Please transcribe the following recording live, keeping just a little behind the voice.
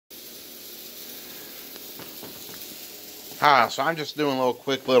Hi, so I'm just doing a little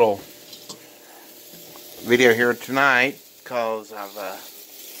quick little video here tonight because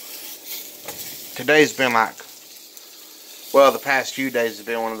today's been like, well, the past few days have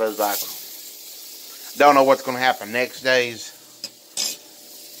been one of those like, don't know what's going to happen next days.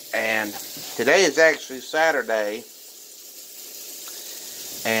 And today is actually Saturday,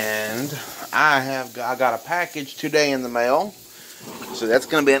 and I got a package today in the mail, so that's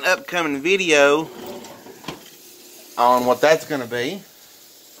going to be an upcoming video on what that's going to be.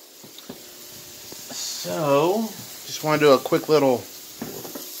 So just want to do a quick little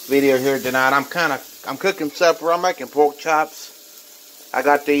video here tonight. I'm cooking supper. I'm making pork chops. I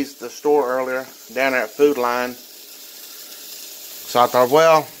got these at the store earlier down there at Food Line, so I thought,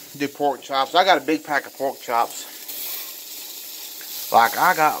 well, do pork chops. I got a big pack of pork chops. Like,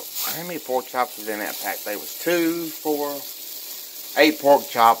 I got, how many pork chops was in that pack? There was 2, 4, 8 pork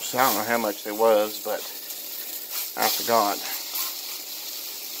chops. I don't know how much there was, but I forgot.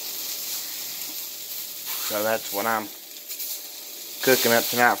 So that's what I'm cooking up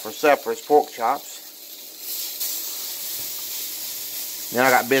tonight for supper, is pork chops. Then I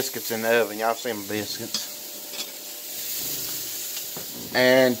got biscuits in the oven. Y'all see my biscuits.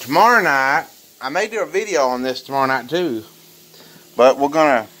 And tomorrow night, I may do a video on this tomorrow night too. But we're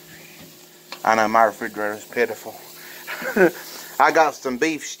gonna, I know my refrigerator is pitiful. I got some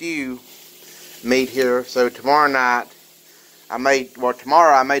beef stew meat here. So tomorrow night,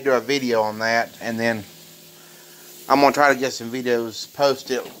 tomorrow I may do a video on that. And then I'm gonna try to get some videos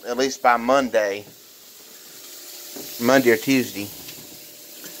posted at least by Monday or Tuesday.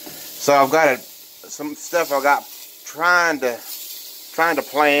 So I've got some stuff I got trying to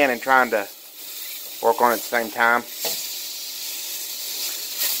plan and trying to work on at the same time.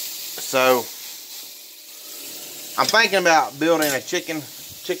 So I'm thinking about building a chicken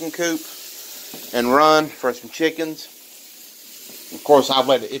coop and run for some chickens. Of course,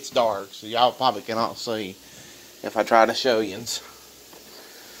 it's dark, so y'all probably cannot see if I try to show you.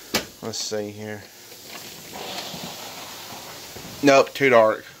 Let's see here. Nope, too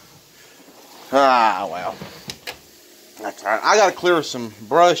dark. Ah, well. That's alright. I gotta clear some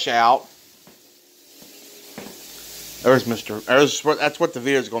brush out. That's what the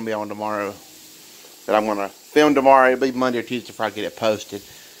video is gonna be on tomorrow. That I'm gonna film tomorrow. It'll be Monday or Tuesday before I get it posted.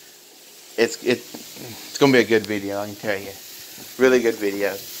 It's gonna be a good video, I can tell you. Really good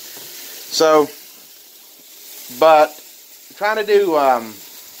video. So, but I'm trying to do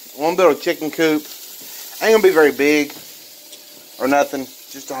one build a chicken coop. Ain't gonna be very big or nothing.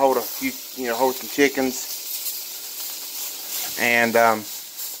 Just to hold a few, hold some chickens. And I'm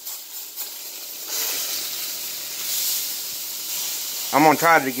going to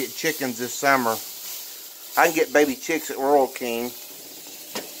try to get chickens this summer. I can get baby chicks at Rural King.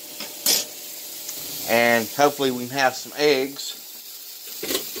 And hopefully we can have some eggs.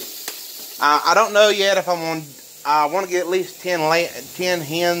 I don't know yet if I want to get at least 10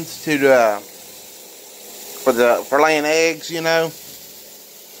 hens for laying eggs,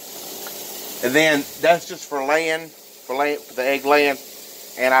 And then that's just for the egg laying.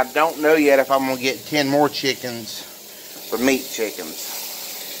 And I don't know yet if I'm going to get 10 more chickens for meat chickens.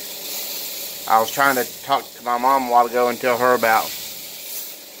 I was trying to talk to my mom a while ago and tell her about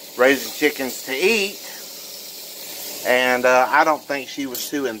raising chickens to eat. And I don't think she was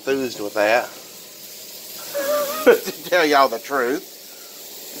too enthused with that. To tell y'all the truth.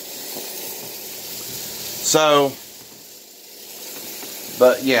 So,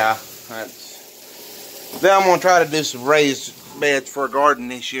 but yeah, then I'm going to try to do some raised beds for a garden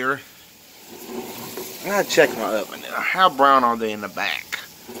this year. I gotta check my oven now. How brown are they in the back?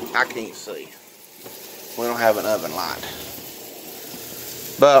 I can't see. We don't have an oven light.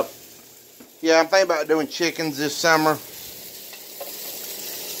 But, yeah, I'm thinking about doing chickens this summer.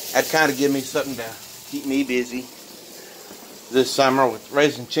 That'd kind of give me something to keep me busy this summer with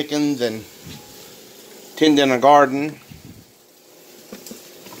raising chickens and tending a garden.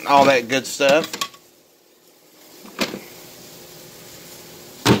 All that good stuff.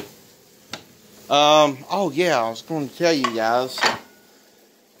 Oh yeah, I was going to tell you guys,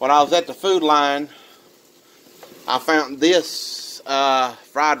 when I was at the Food Line, I found this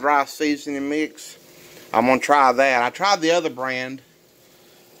fried rice seasoning mix. I'm going to try that. I tried the other brand.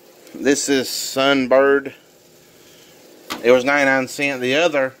 This is Sunbird. It was 99 cents. The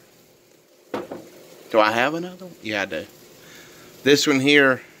other, do I have another one? Yeah, I do. This one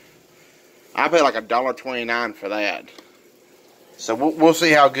here, I paid like $1.29 for that. So we'll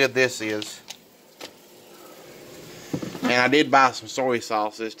see how good this is. And I did buy some soy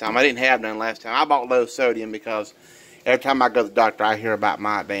sauce this time. I didn't have none last time. I bought low sodium because every time I go to the doctor, I hear about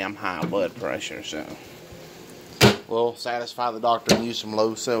my damn high blood pressure. So will satisfy the doctor and use some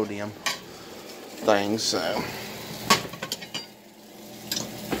low sodium things. So,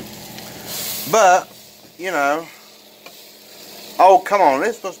 but you know, oh come on,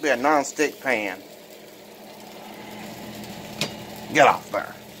 this is supposed to be a non-stick pan. Get off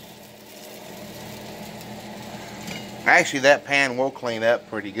there. Actually, that pan will clean up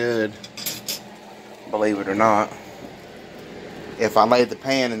pretty good, believe it or not. If I lay the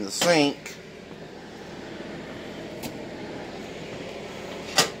pan in the sink,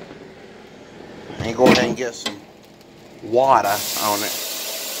 and go ahead and get some water on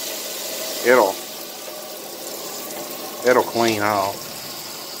it, it'll clean off.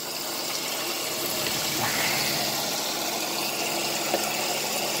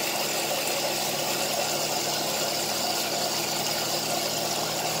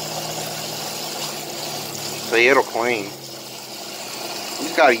 See, it'll clean. You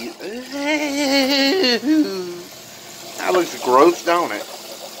just gotta use. That looks gross, don't it?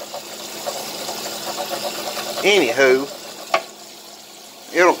 Anywho,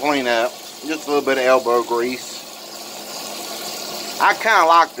 it'll clean up. Just a little bit of elbow grease. I kind of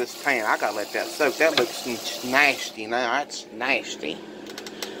like this pan. I gotta let that soak. That looks nasty now. That's nasty.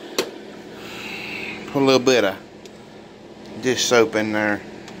 Put a little bit of dish soap in there.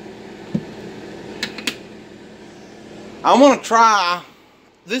 I want to try.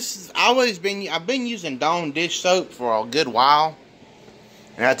 I've been using Dawn dish soap for a good while,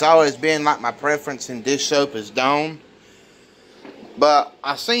 and that's always been like my preference in dish soap is Dawn. But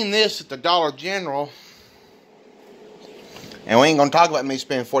I seen this at the Dollar General, and we ain't gonna talk about me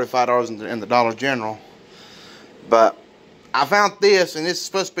spending $45 in the Dollar General. But I found this, and this is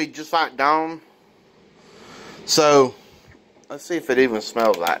supposed to be just like Dawn. So let's see if it even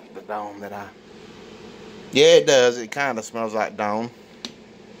smells like the Dawn that I. Yeah, it does. It kind of smells like Dawn.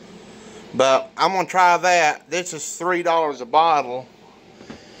 But I'm going to try that. This is $3 a bottle.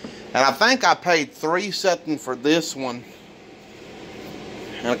 And I think I paid $3 something for this one.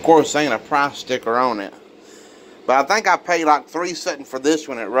 And of course, there ain't a price sticker on it. But I think I paid like $3 something for this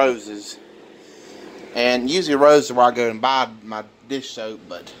one at Rose's. And usually Rose's is where I go and buy my dish soap.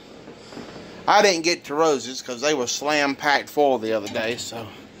 But I didn't get to Rose's because they were slam packed full the other day. So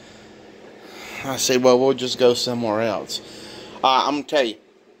I said, well, we'll just go somewhere else. I'm going to tell you,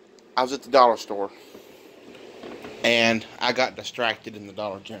 I was at the dollar store, and I got distracted in the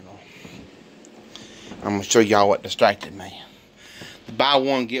Dollar General. I'm going to show y'all what distracted me. Buy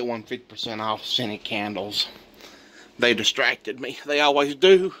one, get one 50% off scented candles. They distracted me. They always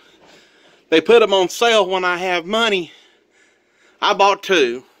do. They put them on sale when I have money. I bought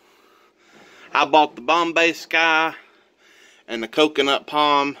two. I bought the Bombay Sky and the Coconut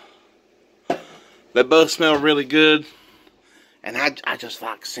Palm. They both smell really good. And I just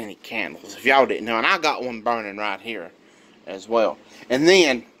like scented candles, if y'all didn't know. And I got one burning right here as well. And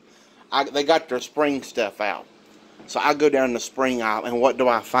then, they got their spring stuff out. So I go down the spring aisle, and what do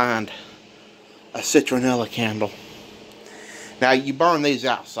I find? A citronella candle. Now, you burn these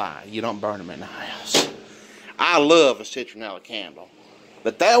outside. You don't burn them in the house. I love a citronella candle.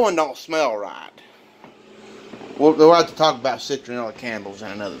 But that one don't smell right. We'll have to talk about citronella candles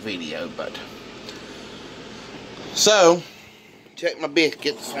in another video, but... So, check my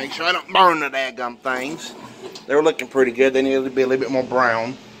biscuits, make sure I don't burn the daggum things. They were looking pretty good. They needed to be a little bit more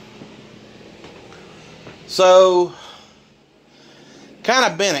brown. So,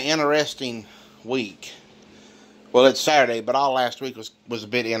 kind of been an interesting week. Well, it's Saturday, but all last week was a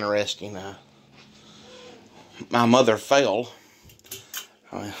bit interesting. My mother fell.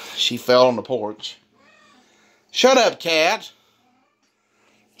 She fell on the porch. Shut up, cat.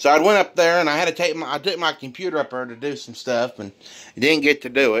 So I went up there, and I had to I took my computer up there to do some stuff, and didn't get to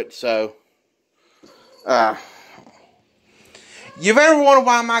do it. So, you've ever wondered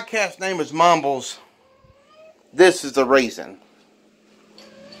why my cat's name is Mumbles? This is the reason.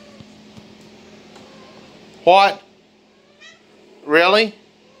 What? Really?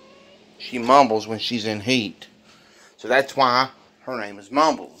 She mumbles when she's in heat. So that's why her name is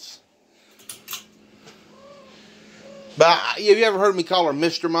Mumbles. But have you ever heard me call her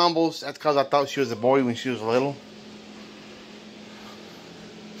Mr. Mumbles? That's because I thought she was a boy when she was little.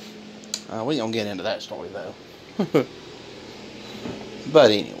 We ain't gonna get into that story though.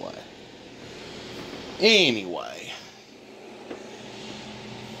 But anyway.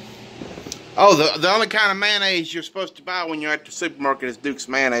 Oh, the only kind of mayonnaise you're supposed to buy when you're at the supermarket is Duke's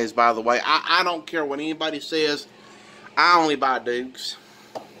mayonnaise, by the way. I don't care what anybody says. I only buy Duke's.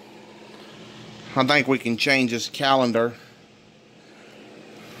 I think we can change this calendar.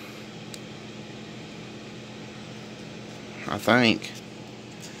 I think.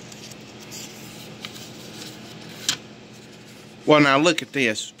 Well, now look at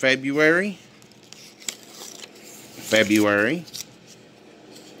this. February.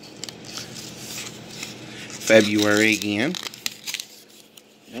 February again.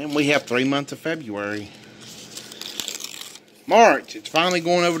 And we have 3 months of February. March. It's finally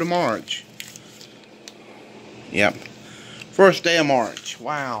going over to March. Yep. First day of March.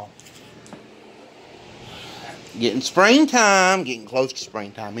 Wow. Getting springtime. Getting close to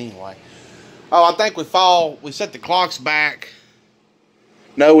springtime anyway. Oh, I think we set the clocks back.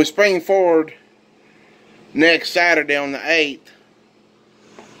 No, we spring forward next Saturday on the 8th.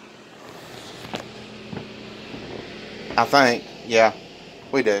 I think. Yeah,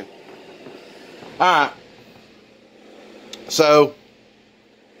 we do. Alright. So,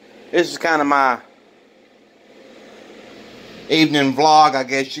 this is kind of my evening vlog, I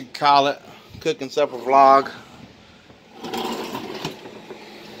guess you could call it. Cooking supper vlog.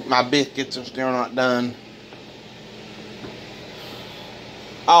 My biscuits are still not done.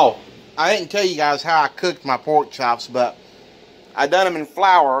 Oh, I didn't tell you guys how I cooked my pork chops, but I done them in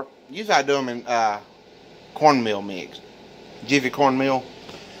flour. Usually I do them in cornmeal mix, Jiffy cornmeal.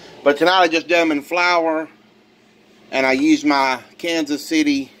 But tonight I just done them in flour, and I used my Kansas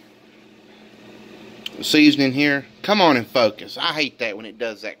City seasoning here. Come on and focus. I hate that when it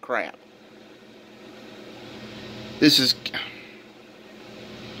does that crap. This is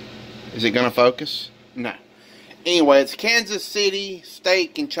it gonna focus? No. Anyway, it's Kansas City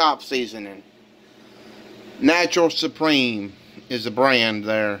steak and chop seasoning. Natural Supreme is the brand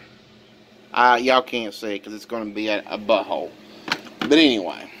there. Y'all can't see it because it's going to be a butthole. But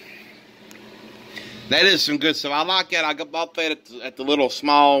anyway, that is some good stuff. I like that. I bought that at the little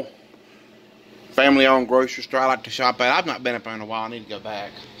small family-owned grocery store I like to shop at. I've not been up there in a while. I need to go back.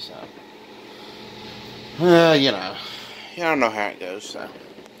 So, you know, I don't know how it goes. So,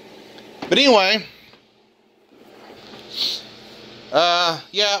 but anyway.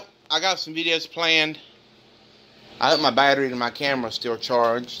 Yeah, I got some videos planned. I hope my battery and my camera is still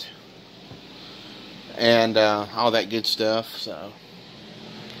charged. And, all that good stuff, so.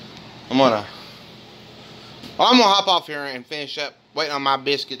 I'm gonna hop off here and finish up waiting on my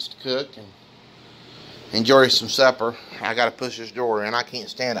biscuits to cook and enjoy some supper. I gotta push this door in. I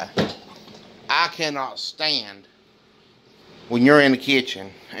cannot stand when you're in the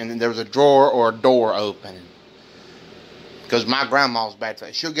kitchen and there's a drawer or a door open. Because my grandma's bad for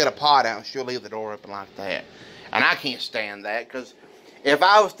that. She'll get a pot out and she'll leave the door open like that. And I can't stand that. Because if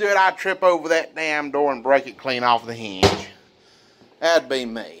I was through it, I'd trip over that damn door and break it clean off the hinge. That'd be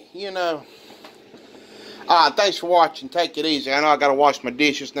me. You know. Alright, thanks for watching. Take it easy. I know I got to wash my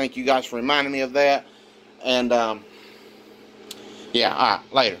dishes. Thank you guys for reminding me of that. And, yeah,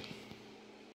 alright, later.